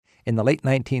In the late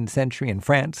 19th century in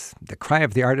France, the cry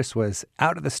of the artist was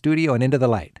out of the studio and into the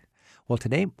light. Well,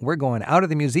 today we're going out of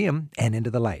the museum and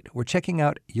into the light. We're checking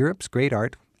out Europe's great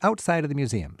art outside of the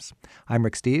museums. I'm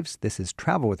Rick Steves. This is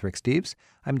Travel with Rick Steves.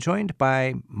 I'm joined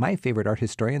by my favorite art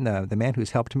historian, the man who's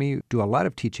helped me do a lot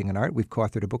of teaching in art. We've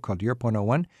co-authored a book called Europe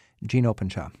 101, Gene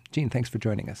Openshaw. Gene, thanks for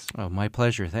joining us. Oh, my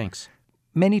pleasure. Thanks.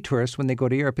 Many tourists, when they go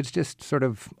to Europe, it's just sort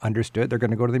of understood they're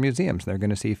going to go to the museums. They're going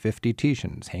to see 50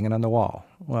 Titians hanging on the wall.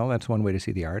 Well, that's one way to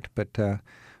see the art, but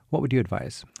what would you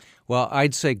advise? Well,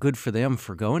 I'd say good for them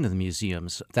for going to the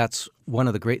museums. That's one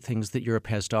of the great things that Europe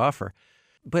has to offer.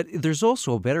 But there's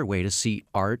also a better way to see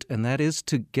art, and that is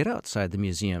to get outside the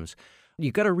museums.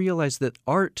 You've got to realize that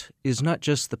art is not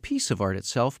just the piece of art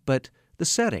itself, but the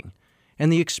setting and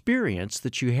the experience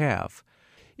that you have.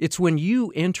 It's when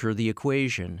you enter the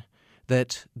equation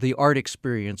that the art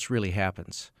experience really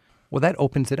happens. Well, that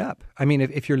opens it up. I mean,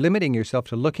 if you're limiting yourself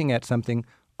to looking at something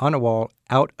on a wall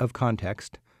out of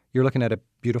context, you're looking at a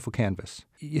beautiful canvas.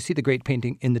 You see the great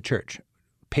painting in the church,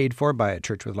 paid for by a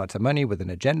church with lots of money, with an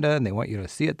agenda, and they want you to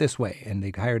see it this way. And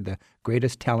they hired the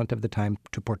greatest talent of the time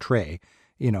to portray,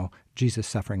 Jesus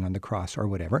suffering on the cross or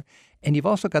whatever. And you've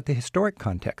also got the historic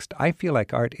context. I feel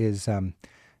like art is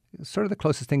sort of the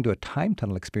closest thing to a time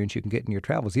tunnel experience you can get in your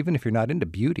travels, even if you're not into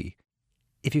beauty.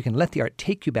 If you can let the art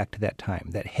take you back to that time,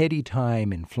 that heady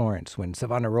time in Florence when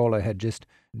Savonarola had just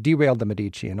derailed the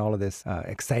Medici and all of this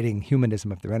exciting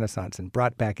humanism of the Renaissance and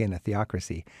brought back in a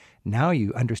theocracy, now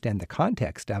you understand the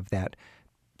context of that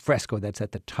fresco that's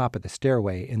at the top of the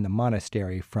stairway in the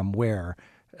monastery from where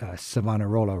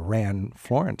Savonarola ran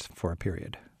Florence for a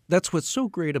period. That's what's so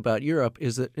great about Europe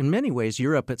is that in many ways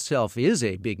Europe itself is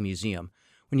a big museum.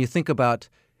 When you think about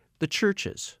the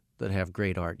churches that have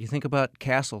great art. You think about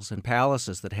castles and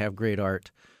palaces that have great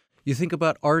art. You think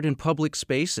about art in public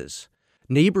spaces,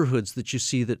 neighborhoods that you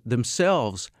see that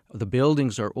themselves, the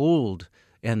buildings are old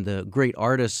and the great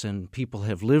artists and people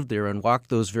have lived there and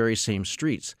walked those very same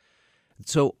streets.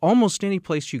 So almost any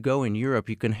place you go in Europe,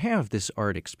 you can have this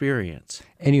art experience.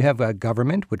 And you have a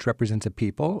government which represents a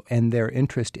people and their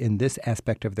interest in this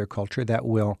aspect of their culture that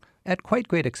will, at quite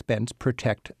great expense,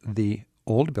 protect the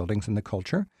old buildings and the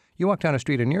culture. You walk down a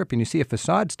street in Europe and you see a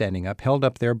facade standing up, held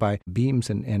up there by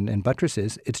beams and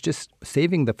buttresses. It's just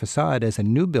saving the facade as a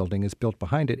new building is built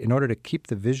behind it in order to keep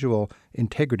the visual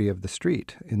integrity of the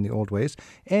street in the old ways.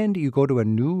 And you go to a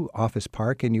new office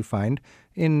park and you find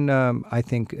in, I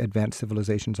think, advanced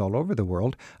civilizations all over the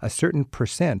world, a certain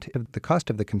percent of the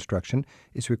cost of the construction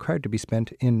is required to be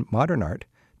spent in modern art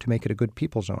to make it a good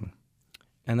people zone.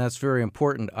 And that's very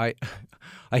important. I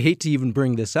hate to even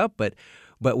bring this up, but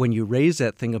when you raise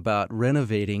that thing about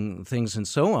renovating things and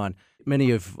so on,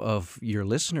 many of your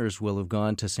listeners will have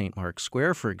gone to St. Mark's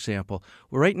Square, for example.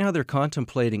 Well, right now they're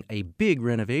contemplating a big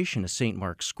renovation of St.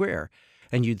 Mark's Square.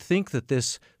 And you'd think that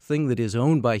this thing that is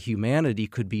owned by humanity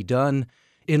could be done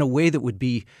in a way that would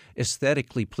be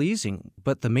aesthetically pleasing.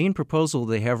 But the main proposal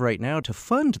they have right now to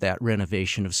fund that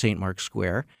renovation of St. Mark's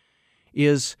Square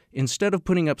is instead of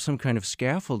putting up some kind of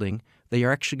scaffolding, they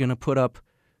are actually going to put up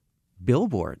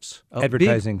billboards,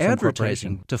 advertising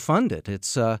to fund it.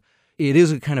 It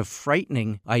is a kind of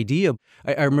frightening idea.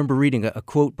 I remember reading a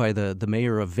quote by the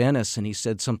mayor of Venice, and he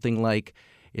said something like,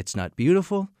 "It's not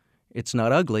beautiful, it's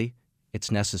not ugly, it's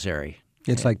necessary."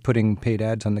 It's like putting paid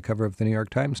ads on the cover of the New York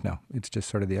Times now. It's just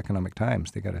sort of the economic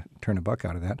times. They got to turn a buck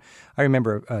out of that. I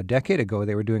remember a decade ago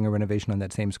they were doing a renovation on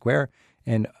that same square,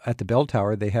 and at the bell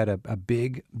tower they had a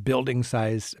big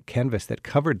building-size canvas that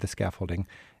covered the scaffolding,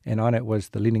 and on it was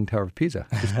the Leaning Tower of Pisa,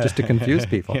 just to confuse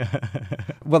people. Yeah.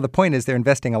 Well, the point is they're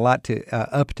investing a lot to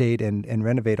update and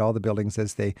renovate all the buildings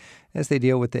as they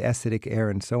deal with the aesthetic air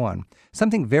and so on.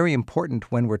 Something very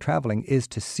important when we're traveling is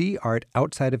to see art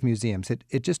outside of museums.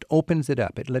 It just opens it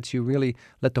up. It lets you really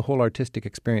let the whole artistic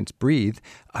experience breathe.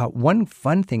 One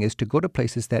fun thing is to go to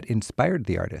places that inspired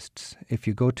the artists. If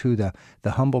you go to the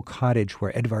humble cottage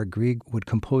where Edvard Grieg would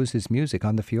compose his music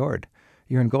on the fjord,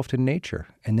 you're engulfed in nature,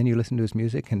 and then you listen to his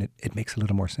music, and it makes a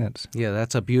little more sense. Yeah,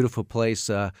 that's a beautiful place.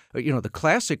 The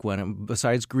classic one,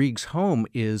 besides Grieg's home,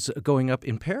 is going up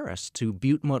in Paris to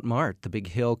Butte-Montmartre, the big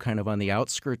hill kind of on the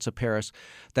outskirts of Paris.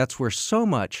 That's where so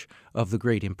much of the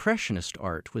great Impressionist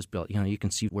art was built. You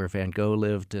can see where Van Gogh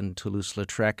lived and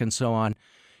Toulouse-Lautrec and so on.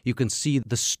 You can see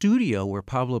the studio where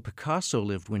Pablo Picasso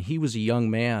lived when he was a young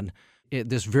man.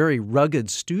 This very rugged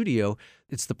studio,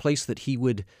 it's the place that he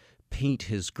would paint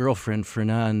his girlfriend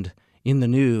Fernande in the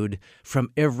nude from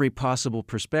every possible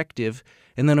perspective,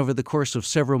 and then over the course of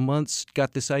several months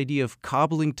got this idea of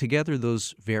cobbling together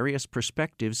those various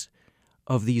perspectives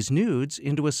of these nudes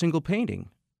into a single painting.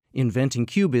 inventing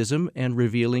Cubism and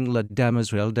revealing La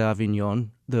Demoiselle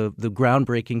d'Avignon, the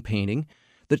groundbreaking painting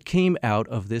that came out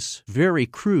of this very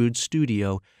crude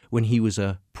studio when he was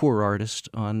a poor artist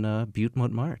on Butte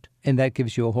Montmartre. And that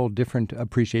gives you a whole different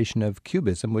appreciation of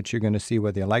Cubism, which you're going to see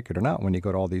whether you like it or not when you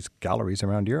go to all these galleries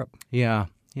around Europe. Yeah.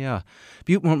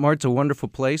 Butte Montmartre's a wonderful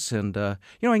place, and, I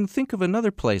can think of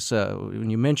another place when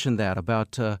you mentioned that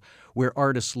about where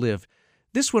artists live.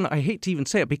 This one, I hate to even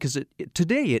say it because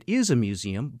today it is a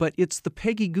museum, but it's the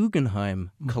Peggy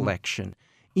Guggenheim collection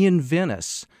in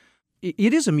Venice.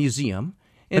 It is a museum.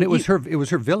 But it was her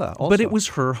villa also. But it was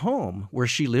her home, where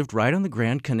she lived right on the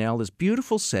Grand Canal, this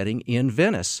beautiful setting in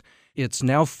Venice. It's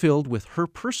now filled with her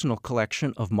personal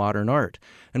collection of modern art.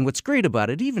 And what's great about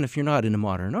it, even if you're not into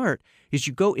modern art, is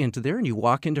you go into there and you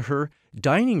walk into her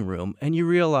dining room and you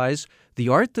realize the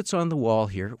art that's on the wall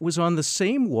here was on the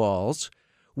same walls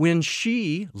when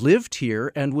she lived here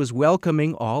and was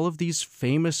welcoming all of these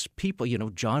famous people,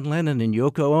 John Lennon and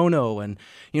Yoko Ono, and,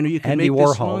 you can Andy make Warhol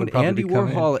this home, would probably Andy come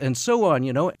in. Warhol, and so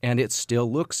on, and it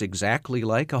still looks exactly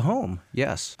like a home.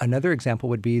 Yes. Another example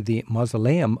would be the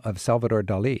mausoleum of Salvador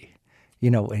Dali.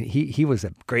 He was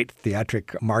a great theatric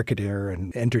marketer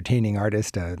and entertaining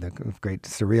artist, the great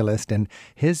surrealist, and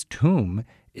his tomb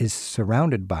is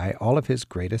surrounded by all of his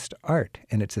greatest art.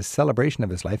 And it's a celebration of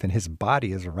his life, and his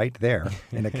body is right there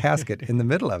in a casket in the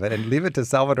middle of it. And leave it to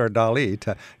Salvador Dali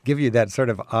to give you that sort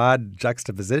of odd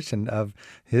juxtaposition of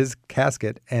his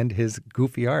casket and his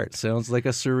goofy art. Sounds like a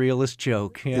surrealist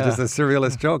joke. Yeah. It is a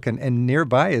surrealist joke. And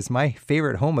nearby is my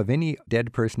favorite home of any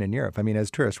dead person in Europe. I mean,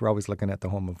 as tourists, we're always looking at the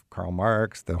home of Karl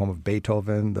Marx, the home of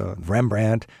Beethoven, the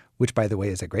Rembrandt, which, by the way,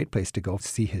 is a great place to go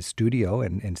see his studio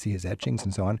and see his etchings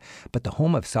and so on. But the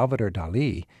home of Salvador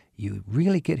Dali, you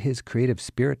really get his creative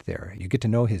spirit there. You get to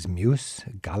know his muse,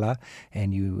 Gala,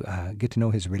 and you get to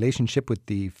know his relationship with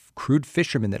the crude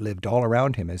fishermen that lived all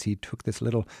around him as he took this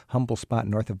little humble spot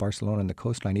north of Barcelona on the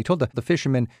coastline. He told the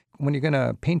fishermen, when you're going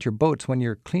to paint your boats, when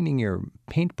you're cleaning your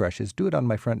paintbrushes, do it on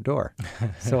my front door.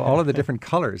 So all of the different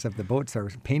colors of the boats are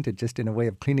painted just in a way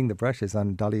of cleaning the brushes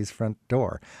on Dali's front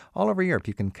door. All over Europe,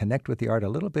 you can connect with the art a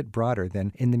little bit broader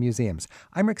than in the museums.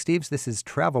 I'm Rick Steves. This is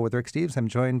Travel with Rick Steves. I'm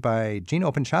joined by Gene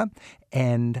Openshaw,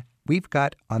 and we've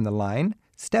got on the line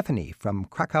Stephanie from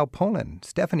Krakow, Poland.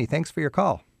 Stephanie, thanks for your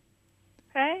call.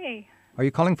 Hey. Are you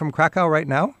calling from Krakow right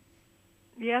now?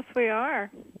 Yes, we are.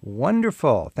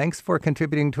 Wonderful. Thanks for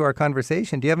contributing to our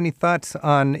conversation. Do you have any thoughts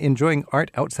on enjoying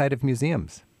art outside of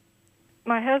museums?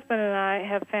 My husband and I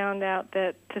have found out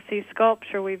that to see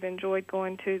sculpture, we've enjoyed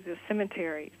going to the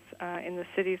cemeteries in the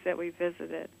cities that we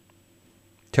visited.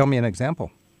 Tell me an example.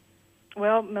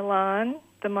 Well, Milan,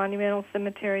 the monumental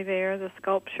cemetery there, the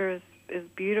sculpture is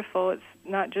beautiful. It's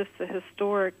not just the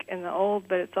historic and the old,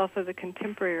 but it's also the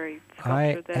contemporary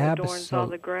sculpture that adorns all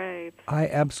the graves. I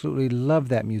absolutely love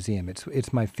that museum.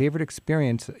 It's my favorite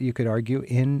experience, you could argue,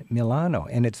 in Milano.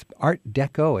 And it's Art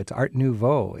Deco, it's Art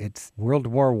Nouveau, it's World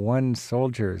War I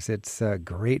soldiers, it's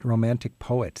great romantic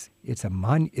poets. It's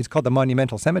called the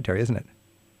Monumental Cemetery, isn't it?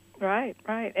 Right.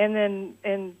 And then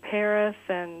in Paris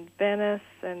and Venice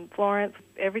and Florence,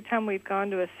 every time we've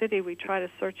gone to a city, we try to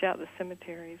search out the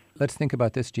cemeteries. Let's think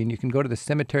about this, Gene. You can go to the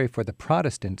cemetery for the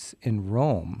Protestants in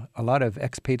Rome. A lot of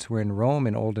expats were in Rome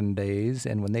in olden days,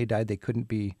 and when they died, they couldn't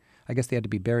be, I guess they had to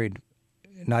be buried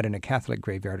not in a Catholic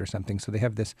graveyard or something. So they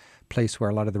have this place where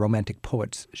a lot of the romantic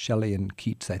poets, Shelley and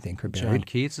Keats, I think, are buried. John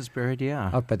Keats is buried, yeah.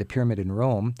 Out by the pyramid in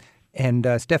Rome. And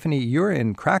Stephanie, you're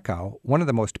in Krakow. One of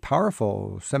the most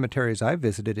powerful cemeteries I've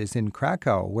visited is in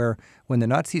Krakow, where when the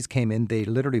Nazis came in, they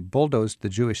literally bulldozed the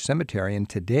Jewish cemetery. And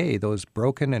today, those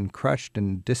broken and crushed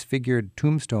and disfigured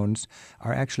tombstones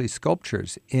are actually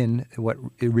sculptures in what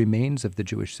remains of the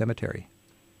Jewish cemetery.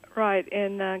 Right.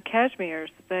 In Kazimierz,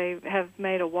 they have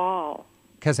made a wall.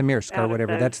 Kazimierz or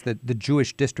whatever. That's the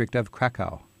Jewish district of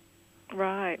Krakow.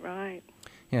 Right.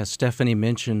 Yeah, Stephanie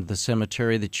mentioned the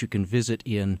cemetery that you can visit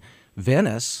in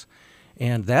Venice,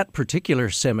 and that particular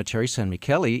cemetery, San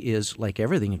Michele, is like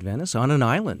everything in Venice, on an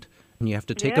island. And you have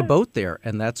to take a boat there,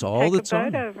 and that's all that's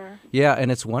on. Take a boat over. Yeah,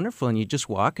 and it's wonderful, and you just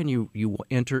walk and you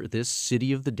enter this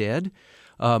city of the dead.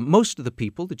 Most of the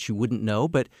people that you wouldn't know,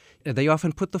 but they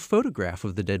often put the photograph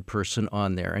of the dead person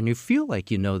on there, and you feel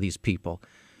like you know these people.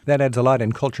 That adds a lot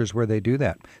in cultures where they do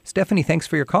that. Stephanie, thanks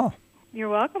for your call. You're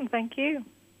welcome. Thank you.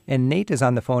 And Nate is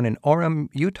on the phone in Orem,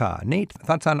 Utah. Nate,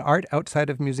 thoughts on art outside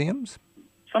of museums?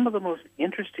 Some of the most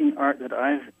interesting art that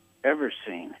I've ever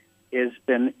seen has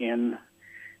been in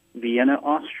Vienna,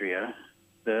 Austria,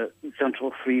 the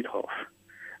Central Friedhof,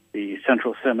 the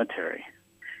Central Cemetery.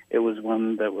 It was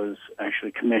one that was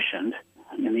actually commissioned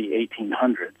in the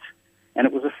 1800s, and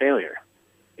it was a failure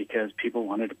because people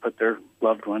wanted to put their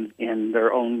loved one in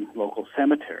their own local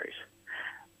cemeteries.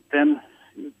 Then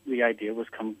the idea was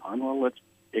come upon, well, let's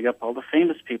dig up all the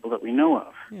famous people that we know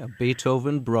of. Yeah,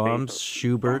 Beethoven, Brahms,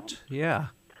 Schubert, yeah.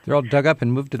 They're all dug up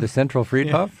and moved to the Central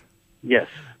Friedhof? Yes,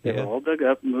 they were all dug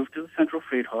up, moved to the Central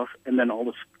Friedhof, and then all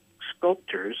the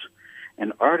sculptors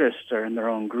and artists are in their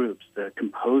own groups. The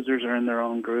composers are in their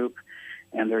own group,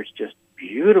 and there's just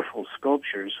beautiful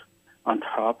sculptures on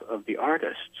top of the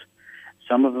artists.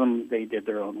 Some of them, they did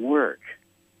their own work.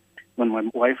 When my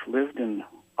wife lived in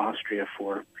Austria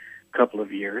for a couple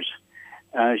of years,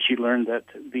 she learned that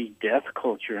the death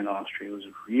culture in Austria was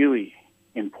really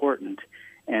important,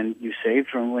 and you saved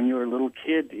from when you were a little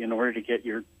kid in order to get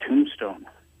your tombstone.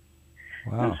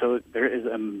 Wow. And so there is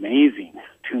amazing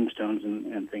tombstones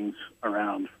and things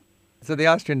around. So the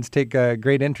Austrians take a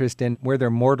great interest in where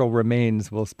their mortal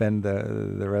remains will spend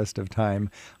the rest of time.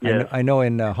 Yes. I know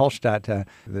in Hallstatt,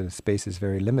 the space is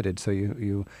very limited, so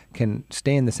you can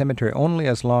stay in the cemetery only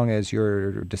as long as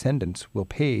your descendants will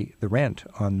pay the rent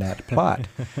on that plot.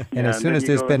 And as soon as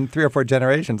there's been 3 or 4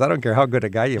 generations, I don't care how good a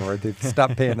guy you were, they've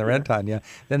stopped paying the rent on you.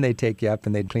 Then they take you up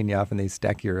and they'd clean you off and they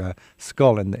stack your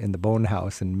skull in the bone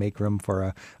house and make room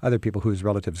for other people whose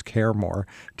relatives care more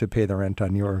to pay the rent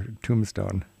on your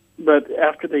tombstone. But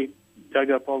after they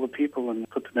dug up all the people and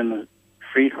put them in the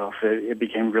Friedhof, it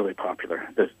became really popular,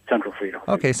 the Central Friedhof.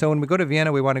 Okay, so when we go to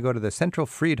Vienna, we want to go to the Central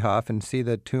Friedhof and see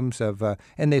the tombs of,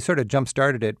 and they sort of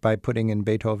jump-started it by putting in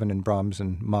Beethoven and Brahms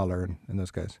and Mahler and those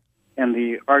guys. And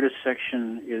the artist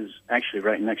section is actually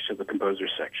right next to the composer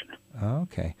section.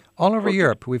 Okay. All over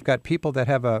Europe, we've got people that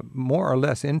have a more or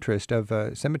less interest of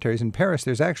cemeteries. In Paris,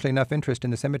 there's actually enough interest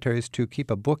in the cemeteries to keep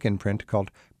a book in print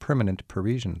called Permanent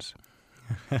Parisians.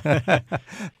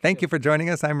 Thank you for joining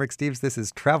us. I'm Rick Steves. This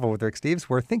is Travel with Rick Steves.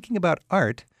 We're thinking about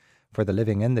art for the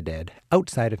living and the dead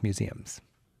outside of museums.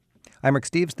 I'm Rick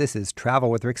Steves. This is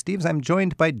Travel with Rick Steves. I'm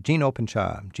joined by Jean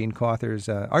Openshaw. Jean co-authors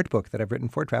an art book that I've written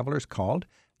for travelers called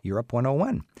Europe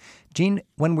 101. Jean,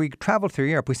 when we travel through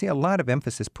Europe, we see a lot of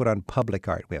emphasis put on public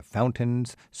art. We have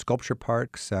fountains, sculpture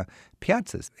parks,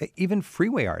 piazzas, even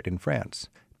freeway art in France.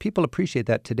 People appreciate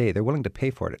that today. They're willing to pay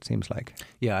for it seems like.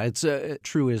 Yeah, it's a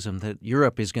truism that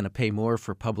Europe is going to pay more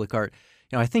for public art.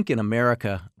 You know, I think in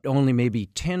America, only maybe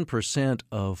 10%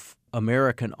 of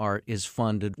American art is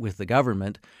funded with the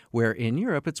government, where in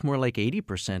Europe it's more like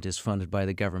 80% is funded by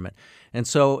the government. And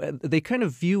so they kind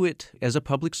of view it as a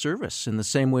public service in the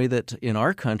same way that in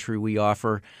our country we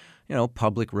offer,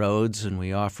 public roads and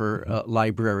we offer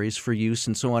libraries for use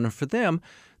and so on. And for them,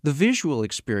 the visual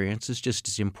experience is just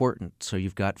as important. So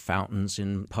you've got fountains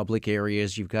in public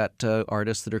areas. You've got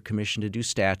artists that are commissioned to do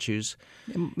statues.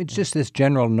 It's just this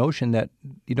general notion that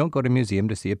you don't go to a museum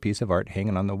to see a piece of art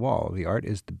hanging on the wall. The art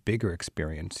is the bigger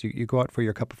experience. You go out for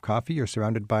your cup of coffee, you're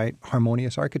surrounded by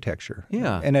harmonious architecture.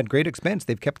 Yeah. And at great expense,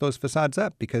 they've kept those facades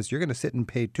up because you're going to sit and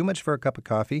pay too much for a cup of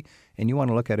coffee and you want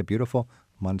to look at a beautiful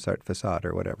Mozart facade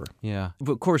or whatever. Yeah.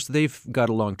 But of course, they've got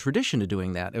a long tradition of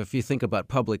doing that. If you think about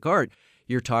public art,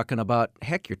 you're talking about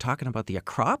the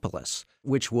Acropolis,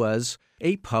 which was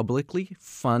a publicly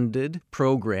funded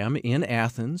program in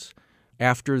Athens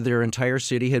after their entire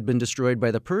city had been destroyed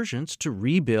by the Persians to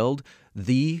rebuild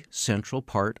the central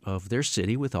part of their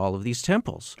city with all of these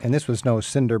temples. And this was no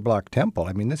cinder block temple.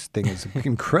 I mean, this thing is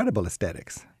incredible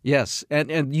aesthetics. Yes,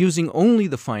 and using only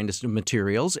the finest of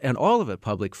materials and all of it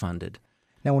public funded.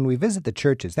 Now, when we visit the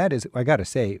churches, that is, I got to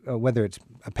say, whether it's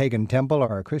a pagan temple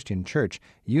or a Christian church,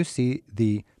 you see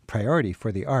the priority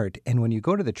for the art. And when you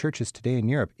go to the churches today in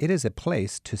Europe, it is a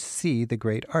place to see the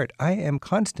great art. I am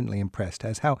constantly impressed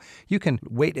as how you can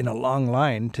wait in a long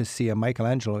line to see a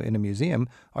Michelangelo in a museum,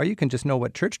 or you can just know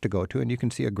what church to go to, and you can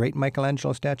see a great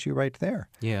Michelangelo statue right there.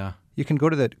 Yeah. You can go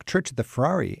to the Church of the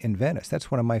Frari in Venice.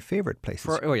 That's one of my favorite places.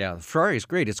 The Frari is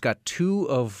great. It's got 2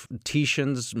 of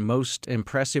Titian's most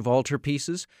impressive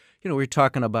altarpieces. We're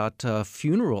talking about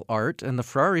funeral art, and the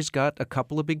Frari's got a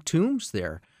couple of big tombs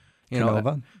there.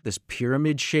 Canova. This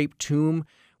pyramid-shaped tomb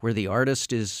where the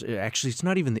artist is actually, it's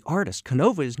not even the artist.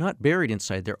 Canova is not buried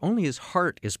inside there. Only his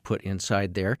heart is put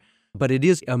inside there. But it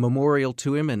is a memorial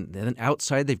to him, and then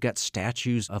outside they've got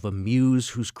statues of a muse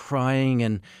who's crying,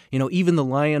 and, even the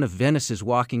Lion of Venice is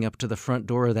walking up to the front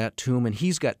door of that tomb, and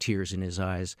he's got tears in his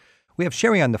eyes. We have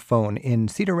Sherry on the phone in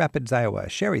Cedar Rapids, Iowa.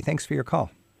 Sherry, thanks for your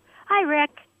call. Hi,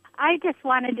 Rick. I just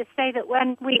wanted to say that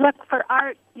when we look for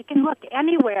art, you can look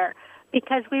anywhere,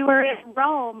 because we were in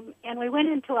Rome, and we went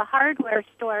into a hardware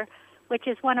store, which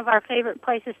is one of our favorite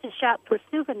places to shop for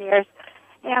souvenirs.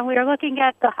 And we were looking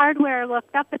at the hardware,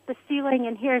 looked up at the ceiling,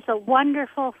 and here's a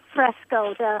wonderful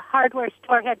fresco. The hardware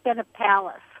store had been a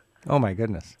palace. Oh, my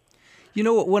goodness. You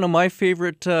know what one of my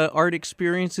favorite art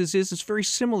experiences is? It's very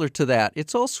similar to that.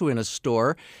 It's also in a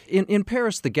store. In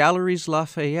Paris, the Galeries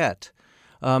Lafayette,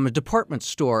 a department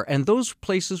store. And those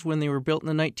places, when they were built in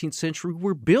the 19th century,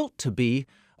 were built to be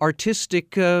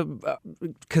artistic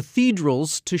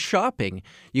cathedrals to shopping.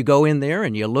 You go in there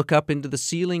and you look up into the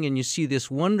ceiling and you see this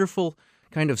wonderful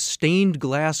kind of stained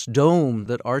glass dome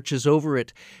that arches over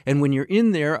it. And when you're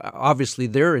in there, obviously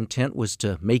their intent was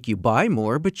to make you buy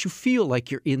more, but you feel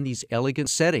like you're in these elegant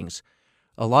settings.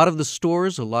 A lot of the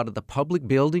stores, a lot of the public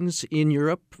buildings in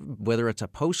Europe, whether it's a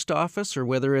post office or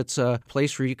whether it's a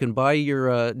place where you can buy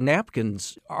your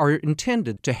napkins, are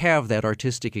intended to have that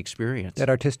artistic experience. That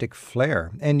artistic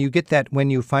flair. And you get that when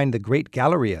you find the great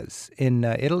gallerias in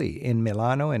Italy, in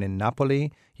Milano and in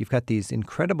Napoli. You've got these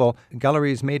incredible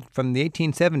galleries made from the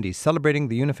 1870s celebrating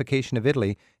the unification of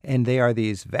Italy, and they are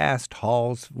these vast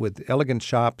halls with elegant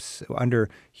shops under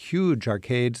huge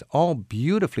arcades, all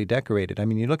beautifully decorated. I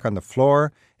mean, you look on the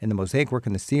floor and the mosaic work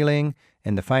in the ceiling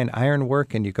and the fine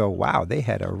ironwork, and you go, wow, they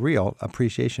had a real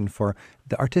appreciation for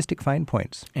the artistic fine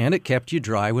points. And it kept you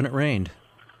dry when it rained.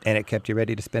 And it kept you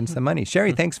ready to spend some money.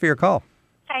 Sherry, thanks for your call.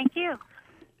 Thank you.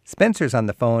 Spencer's on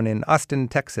the phone in Austin,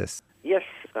 Texas. Yes,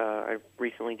 I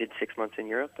recently did 6 months in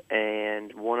Europe,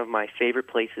 and one of my favorite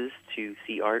places to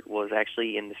see art was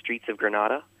actually in the streets of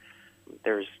Granada.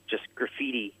 There's just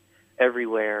graffiti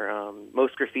everywhere.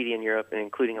 Most graffiti in Europe, and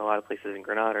including a lot of places in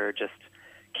Granada, are just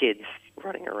kids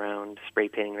running around spray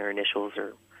painting their initials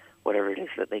or whatever it is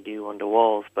that they do onto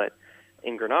walls. But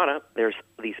in Granada, there's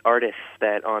these artists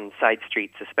that on side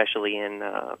streets, especially in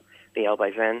the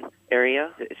Albayzin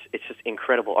area, it's just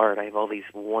incredible art. I have all these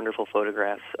wonderful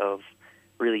photographs of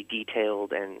really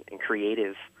detailed and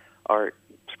creative art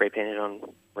spray painted on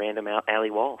random alley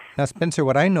walls. Now, Spencer,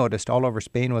 what I noticed all over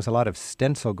Spain was a lot of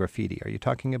stencil graffiti. Are you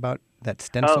talking about that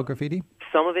stencil graffiti?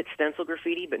 Some of it's stencil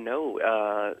graffiti, but no.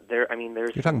 There's.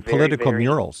 You're talking political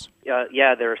murals.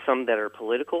 Yeah, there are some that are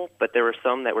political, but there were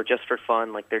some that were just for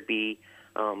fun. Like there'd be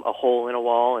a hole in a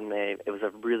wall, and it was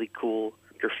a really cool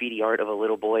graffiti art of a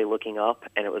little boy looking up,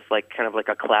 and it was like kind of like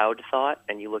a cloud thought,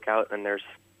 and you look out, and there's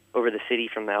over the city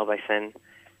from the Albaycin,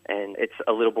 and it's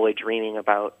a little boy dreaming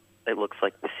about, it looks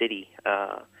like the city.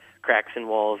 Cracks in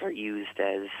walls are used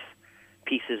as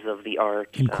pieces of the art.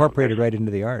 Incorporated right into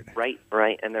the art. Right.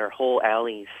 And there are whole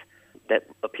alleys that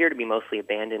appear to be mostly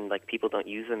abandoned, like people don't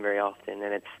use them very often,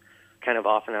 and it's kind of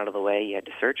often out of the way. You had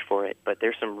to search for it, but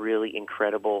there's some really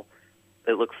incredible,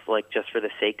 it looks like just for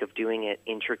the sake of doing it,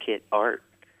 intricate art.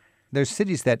 There's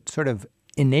cities that sort of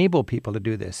enable people to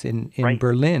do this. In right.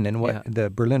 Berlin, and the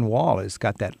Berlin Wall has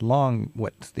got that long,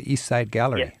 the East Side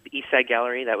Gallery. Yes, the East Side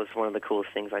Gallery, that was one of the coolest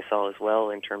things I saw as well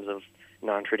in terms of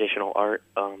non-traditional art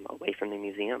away from the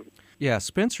museum. Yeah,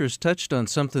 Spencer's touched on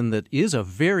something that is a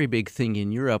very big thing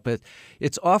in Europe.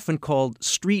 It's often called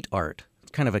street art.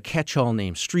 It's kind of a catch-all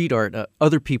name, street art.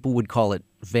 Other people would call it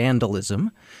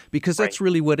vandalism, because that's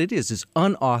really what it is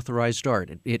unauthorized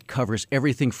art. It covers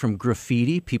everything from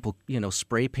graffiti, people,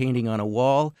 spray painting on a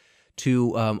wall,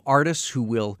 to artists who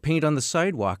will paint on the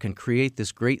sidewalk and create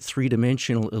this great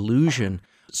three-dimensional illusion.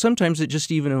 Sometimes it just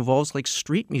even involves like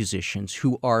street musicians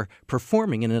who are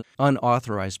performing in an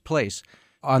unauthorized place.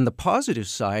 On the positive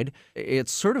side,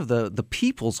 it's sort of the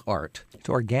people's art. It's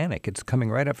organic. It's coming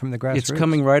right up from the grassroots. It's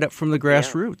coming right up from the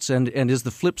grassroots and is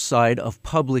the flip side of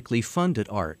publicly funded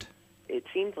art. It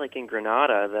seems like in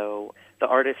Granada, though, the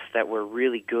artists that were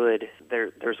really good,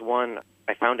 there's one,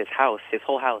 I found his house. His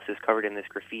whole house is covered in this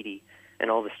graffiti, and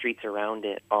all the streets around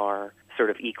it are sort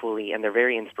of equally, and they're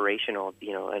very inspirational.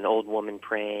 An old woman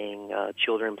praying,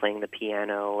 children playing the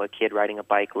piano, a kid riding a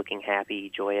bike looking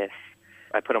happy, joyous.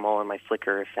 I put them all on my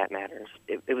Flickr, if that matters.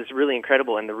 It was really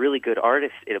incredible, and the really good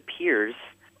artists, it appears,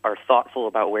 are thoughtful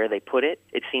about where they put it.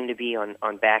 It seemed to be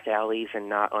on back alleys and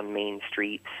not on main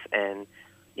streets, and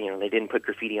they didn't put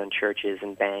graffiti on churches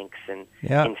and banks and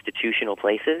institutional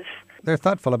places. They're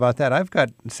thoughtful about that. I've got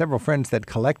several friends that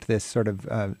collect this sort of,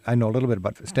 I know a little bit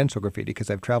about stencil graffiti because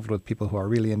I've traveled with people who are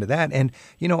really into that. And,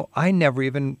 I never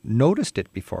even noticed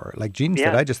it before. Like Gene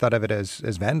said, I just thought of it as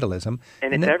vandalism.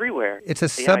 And it's everywhere. It's a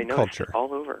subculture. It's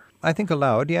all over. I think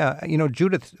aloud,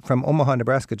 Judith from Omaha,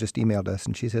 Nebraska just emailed us,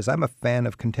 and she says, I'm a fan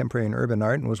of contemporary and urban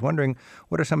art and was wondering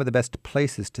what are some of the best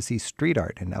places to see street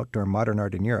art and outdoor modern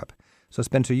art in Europe. So,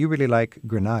 Spencer, you really like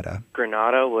Granada.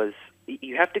 Granada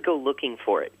you have to go looking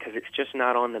for it because it's just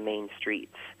not on the main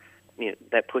streets.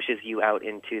 that pushes you out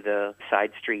into the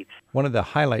side streets. One of the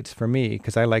highlights for me,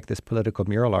 because I like this political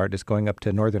mural art, is going up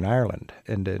to Northern Ireland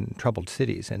and in troubled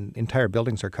cities, and entire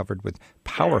buildings are covered with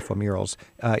powerful murals,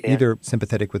 either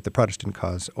sympathetic with the Protestant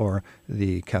cause or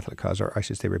the Catholic cause, or I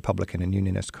should say Republican and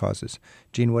Unionist causes.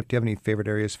 Gene, do you have any favorite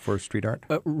areas for street art?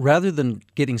 Rather than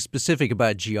getting specific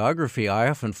about geography, I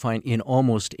often find in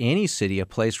almost any city a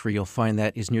place where you'll find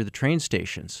that is near the train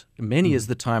stations. Many is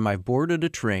the time I've boarded a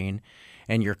train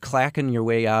and you're clacking your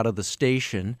way out of the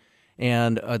station,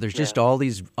 and there's just all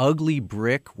these ugly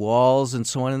brick walls and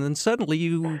so on, and then suddenly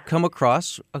you come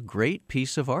across a great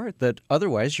piece of art that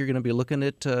otherwise you're going to be looking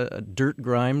at a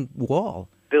dirt-grimed wall.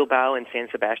 Bilbao and San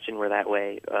Sebastian were that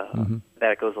way.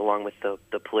 That goes along with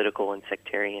the political and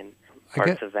sectarian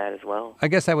parts of that as well. I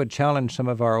guess I would challenge some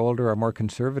of our older or more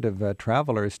conservative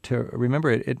travelers to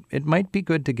remember it might be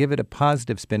good to give it a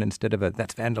positive spin instead of a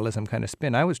that's vandalism kind of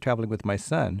spin. I was traveling with my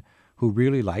son, who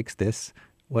really likes this,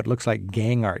 what looks like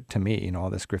gang art to me, all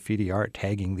this graffiti art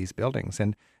tagging these buildings.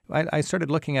 And I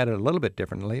started looking at it a little bit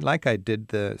differently, like I did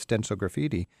the stencil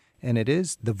graffiti, and it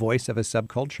is the voice of a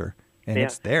subculture. And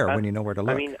it's there when you know where to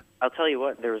look. I mean, I'll tell you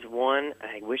what, there was one,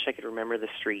 I wish I could remember the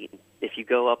street. If you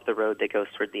go up the road that goes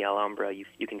toward the Alhambra,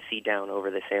 you can see down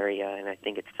over this area, and I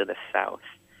think it's to the south.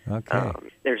 Okay.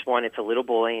 There's one, it's a little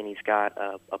boy, and he's got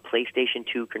a PlayStation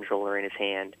 2 controller in his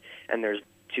hand, and there's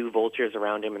two vultures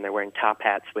around him, and they're wearing top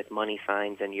hats with money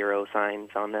signs and euro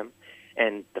signs on them.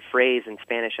 And the phrase in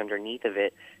Spanish underneath of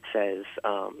it says,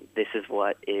 this is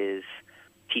what is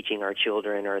teaching our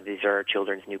children, or these are our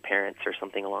children's new parents, or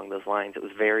something along those lines. It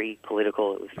was very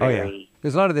political. It was very...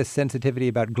 There's a lot of this sensitivity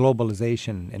about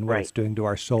globalization and what it's doing to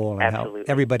our soul, and how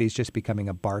everybody's just becoming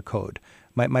a barcode.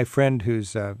 My friend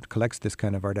who's collects this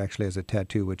kind of art actually has a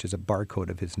tattoo, which is a barcode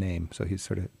of his name, so he's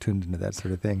sort of tuned into that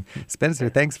sort of thing. Spencer,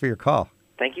 thanks for your call.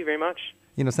 Thank you very much.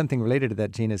 Something related to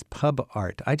that, Gene, is pub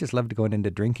art. I just love to go into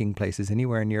drinking places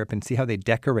anywhere in Europe and see how they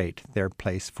decorate their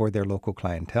place for their local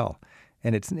clientele.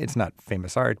 And it's not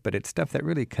famous art, but it's stuff that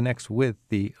really connects with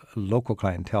the local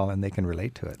clientele, and they can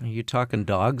relate to it. Are you talking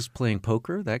dogs playing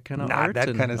poker, that kind of art? Not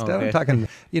that kind of stuff. Okay. I'm talking,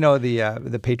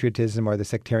 the patriotism or the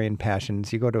sectarian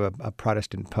passions. You go to a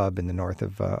Protestant pub in the north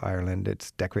of Ireland,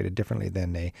 it's decorated differently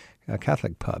than a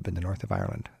Catholic pub in the north of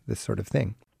Ireland, this sort of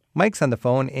thing. Mike's on the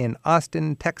phone in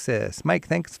Austin, Texas. Mike,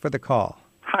 thanks for the call.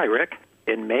 Hi, Rick.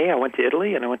 In May, I went to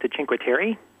Italy, and I went to Cinque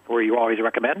Terre, where you always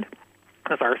recommend.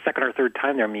 That's our second or third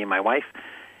time there, me and my wife.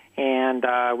 And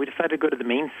we decided to go to the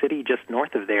main city just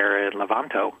north of there in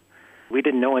Levanto. We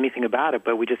didn't know anything about it,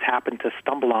 but we just happened to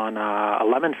stumble on a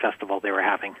lemon festival they were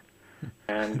having.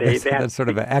 And that's sort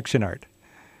of an action art.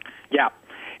 Yeah.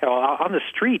 On the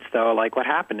streets, though, like what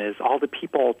happened is all the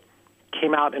people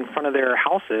came out in front of their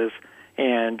houses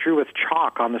and drew with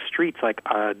chalk on the streets like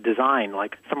a design.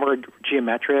 Like some were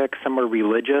geometric, some were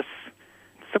religious,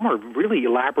 some were really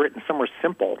elaborate, and some were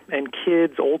simple. And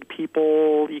kids, old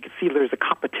people, you could see there's a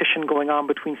competition going on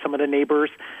between some of the neighbors.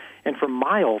 And for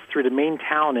miles through the main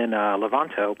town in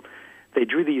Levanto, they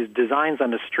drew these designs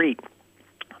on the street.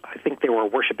 I think they were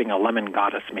worshiping a lemon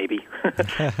goddess, maybe.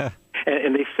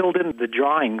 And they filled in the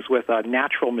drawings with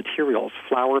natural materials,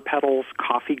 flower petals,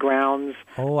 coffee grounds.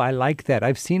 Oh, I like that.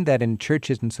 I've seen that in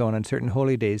churches and so on certain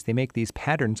holy days. They make these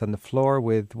patterns on the floor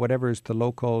with whatever's the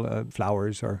local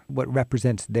flowers or what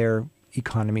represents their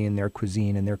economy and their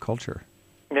cuisine and their culture.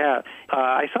 Yeah,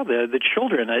 I saw the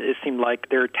children. It seemed like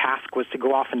their task was to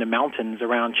go off in the mountains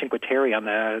around Cinque Terre on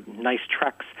the nice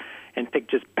treks and pick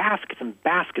just baskets and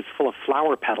baskets full of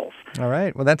flower petals. All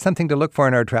right. Well, that's something to look for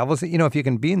in our travels. If you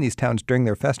can be in these towns during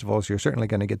their festivals, you're certainly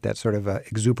going to get that sort of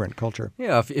exuberant culture.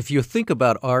 Yeah, if you think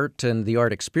about art and the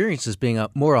art experience as being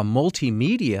more a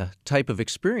multimedia type of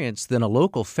experience than a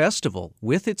local festival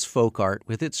with its folk art,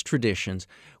 with its traditions,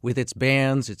 with its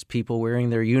bands, its people wearing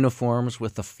their uniforms,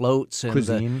 with the floats and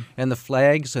the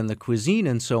flags and the cuisine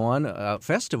and so on,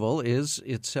 festival is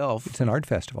itself... It's an art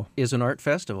festival. Is an art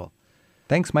festival.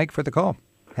 Thanks, Mike, for the call.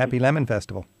 Happy Lemon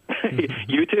Festival.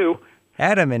 You too.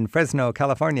 Adam in Fresno,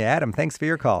 California. Adam, thanks for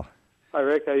your call. Hi,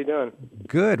 Rick. How you doing?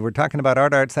 Good. We're talking about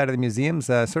art outside of the museums,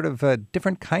 sort of a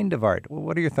different kind of art.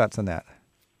 What are your thoughts on that?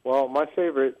 Well, my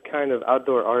favorite kind of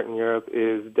outdoor art in Europe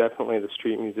is definitely the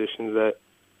street musicians that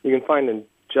you can find in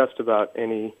just about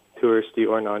any touristy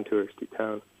or non-touristy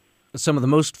town. Some of the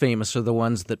most famous are the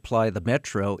ones that ply the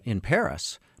metro in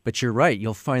Paris. But you're right,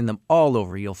 you'll find them all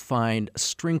over. You'll find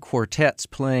string quartets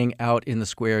playing out in the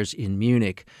squares in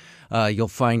Munich. You'll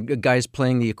find guys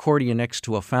playing the accordion next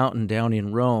to a fountain down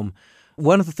in Rome.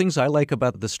 One of the things I like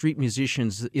about the street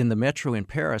musicians in the metro in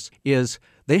Paris is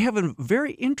they have a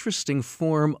very interesting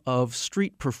form of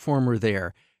street performer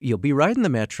there. You'll be riding the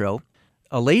metro,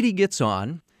 a lady gets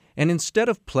on, And instead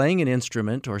of playing an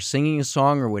instrument or singing a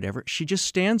song or whatever, she just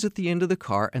stands at the end of the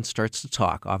car and starts to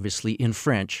talk, obviously in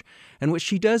French. And what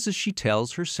she does is she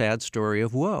tells her sad story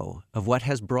of woe, of what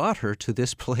has brought her to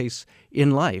this place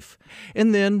in life.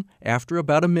 And then, after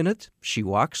about a minute, she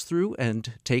walks through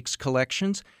and takes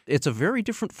collections. It's a very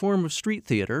different form of street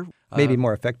theater. Maybe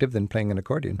more effective than playing an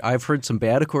accordion. I've heard some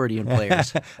bad accordion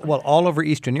players. Well, all over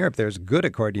Eastern Europe, there's good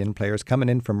accordion players coming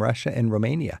in from Russia and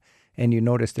Romania. And you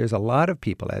notice there's a lot of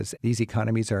people, as these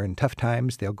economies are in tough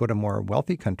times, they'll go to more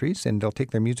wealthy countries and they'll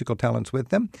take their musical talents with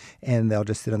them and they'll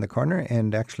just sit on the corner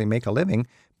and actually make a living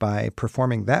by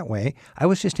performing that way. I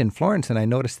was just in Florence and I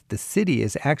noticed that the city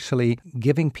is actually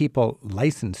giving people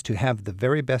license to have the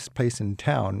very best place in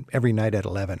town every night at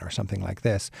 11 or something like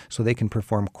this, so they can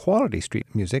perform quality street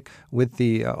music with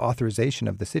the authorization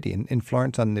of the city. In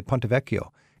Florence on the Ponte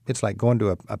Vecchio, it's like going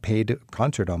to a paid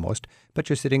concert almost, but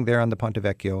you're sitting there on the Ponte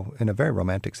Vecchio in a very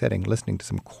romantic setting listening to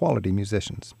some quality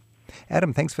musicians.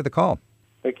 Adam, thanks for the call.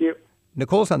 Thank you.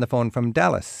 Nicole's on the phone from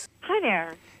Dallas. Hi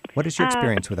there. What is your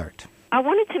experience with art? I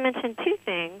wanted to mention two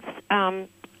things.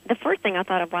 The first thing I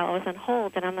thought of while I was on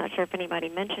hold, and I'm not sure if anybody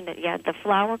mentioned it yet, the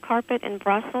flower carpet in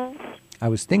Brussels. I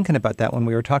was thinking about that when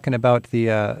we were talking about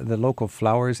the local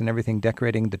flowers and everything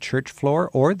decorating the church floor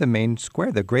or the main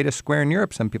square, the greatest square in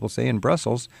Europe, some people say, in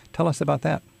Brussels. Tell us about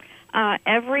that.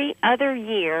 Every other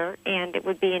year, and it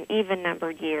would be in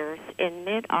even-numbered years, in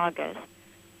mid-August,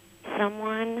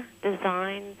 someone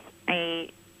designs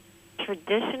a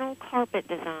traditional carpet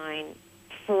design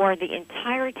for the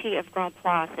entirety of Grand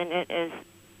Place, and it is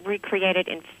recreated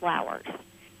in flowers.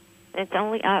 It's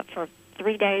only up for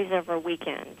 3 days over a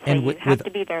weekend, so you have to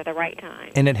be there at the right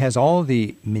time. And it has all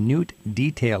the minute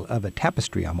detail of a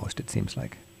tapestry almost, it seems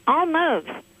like. Almost.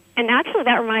 And actually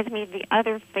that reminds me of the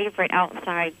other favorite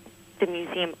outside the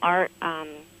museum art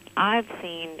I've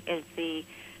seen is the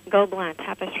Gobelin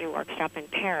Tapestry Workshop in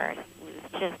Paris. It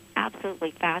was just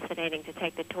absolutely fascinating to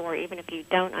take the tour, even if you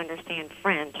don't understand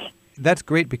French. That's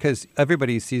great because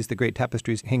everybody sees the great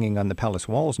tapestries hanging on the palace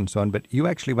walls and so on, but you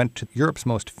actually went to Europe's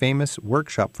most famous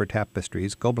workshop for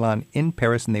tapestries, Gobelin, in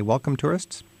Paris, and they welcome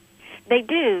tourists? They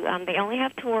do. They only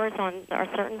have tours on a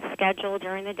certain schedule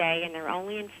during the day, and they're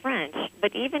only in French.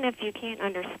 But even if you can't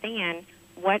understand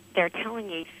what they're telling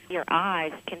you, your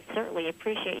eyes can certainly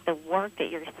appreciate the work that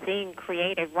you're seeing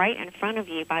created right in front of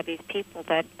you by these people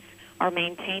that are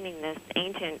maintaining this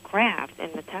ancient craft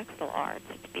in the textile arts.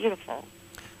 It's beautiful.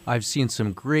 I've seen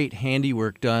some great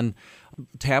handiwork done,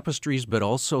 tapestries, but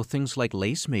also things like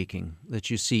lace making that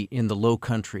you see in the Low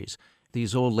Countries.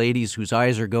 These old ladies whose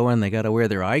eyes are going, they got to wear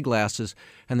their eyeglasses,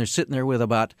 and they're sitting there with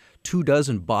about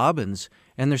 24 bobbins,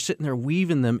 and they're sitting there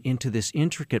weaving them into this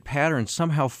intricate pattern,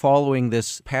 somehow following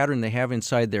this pattern they have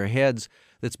inside their heads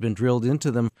that's been drilled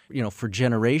into them, for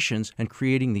generations, and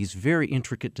creating these very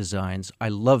intricate designs. I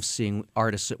love seeing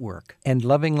artists at work. And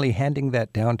lovingly handing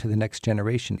that down to the next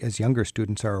generation as younger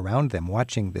students are around them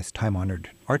watching this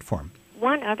time-honored art form.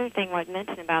 One other thing I'd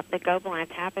mention about the Gobelin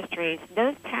tapestries,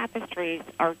 those tapestries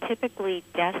are typically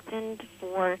destined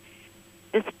for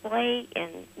display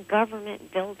in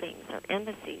government buildings or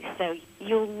embassies, so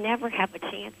you'll never have a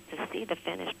chance to see the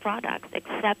finished products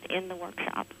except in the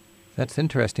workshop. That's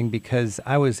interesting because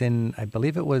I was in, I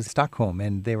believe it was Stockholm,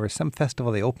 and there was some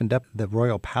festival. They opened up the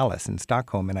Royal Palace in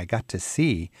Stockholm, and I got to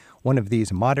see one of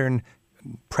these modern,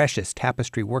 precious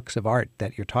tapestry works of art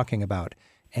that you're talking about.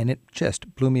 And it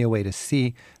just blew me away to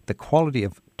see the quality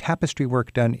of tapestry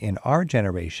work done in our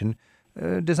generation,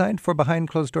 designed for behind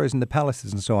closed doors in the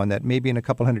palaces and so on, that maybe in a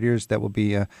couple hundred years that will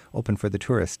be open for the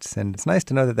tourists. And it's nice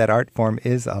to know that that art form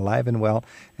is alive and well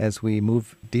as we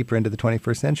move deeper into the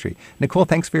 21st century. Nicole,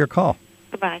 thanks for your call.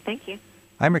 Goodbye. Thank you.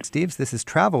 I'm Rick Steves. This is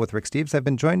Travel with Rick Steves. I've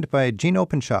been joined by Jean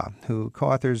Openshaw, who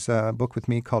co-authors a book with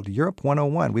me called Europe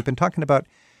 101. We've been talking about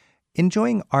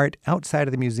enjoying art outside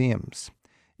of the museums.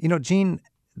 Jean,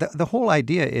 the whole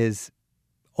idea is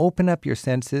open up your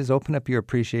senses, open up your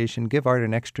appreciation, give art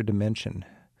an extra dimension.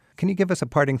 Can you give us a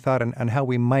parting thought on how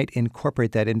we might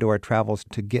incorporate that into our travels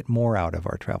to get more out of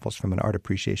our travels from an art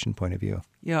appreciation point of view?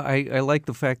 Yeah, I like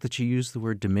the fact that you use the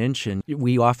word dimension.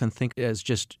 We often think as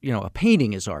just, a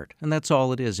painting is art, and that's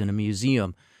all it is in a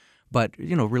museum. But,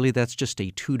 really that's just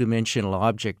a two-dimensional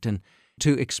object. And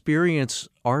to experience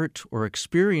art or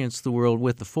experience the world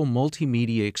with the full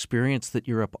multimedia experience that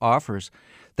Europe offers,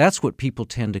 that's what people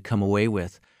tend to come away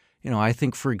with. I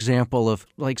think, for example, of,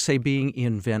 say, being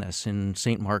in Venice, in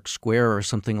St. Mark's Square or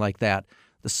something like that.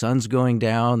 The sun's going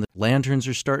down, the lanterns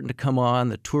are starting to come on,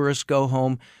 the tourists go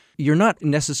home. You're not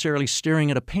necessarily staring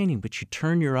at a painting, but you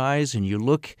turn your eyes and you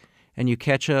look and you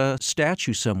catch a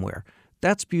statue somewhere.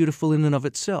 That's beautiful in and of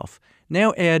itself.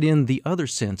 Now add in the other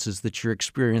senses that you're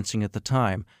experiencing at the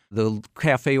time. The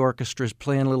cafe orchestra is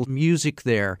playing a little music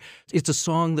there. It's a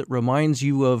song that reminds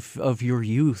you of your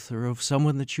youth or of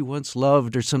someone that you once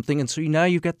loved or something. And so now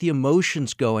you've got the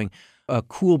emotions going. A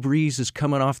cool breeze is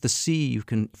coming off the sea. You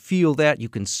can feel that. You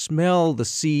can smell the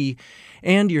sea.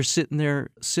 And you're sitting there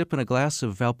sipping a glass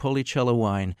of Valpolicella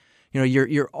wine. You know,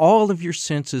 your all of your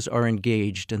senses are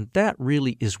engaged, and that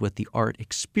really is what the art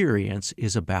experience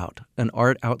is about, an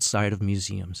art outside of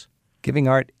museums. Giving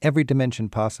art every dimension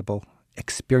possible,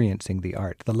 experiencing the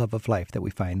art, the love of life that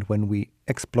we find when we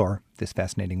explore this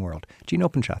fascinating world. Gene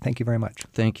Openshaw, thank you very much.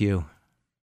 Thank you.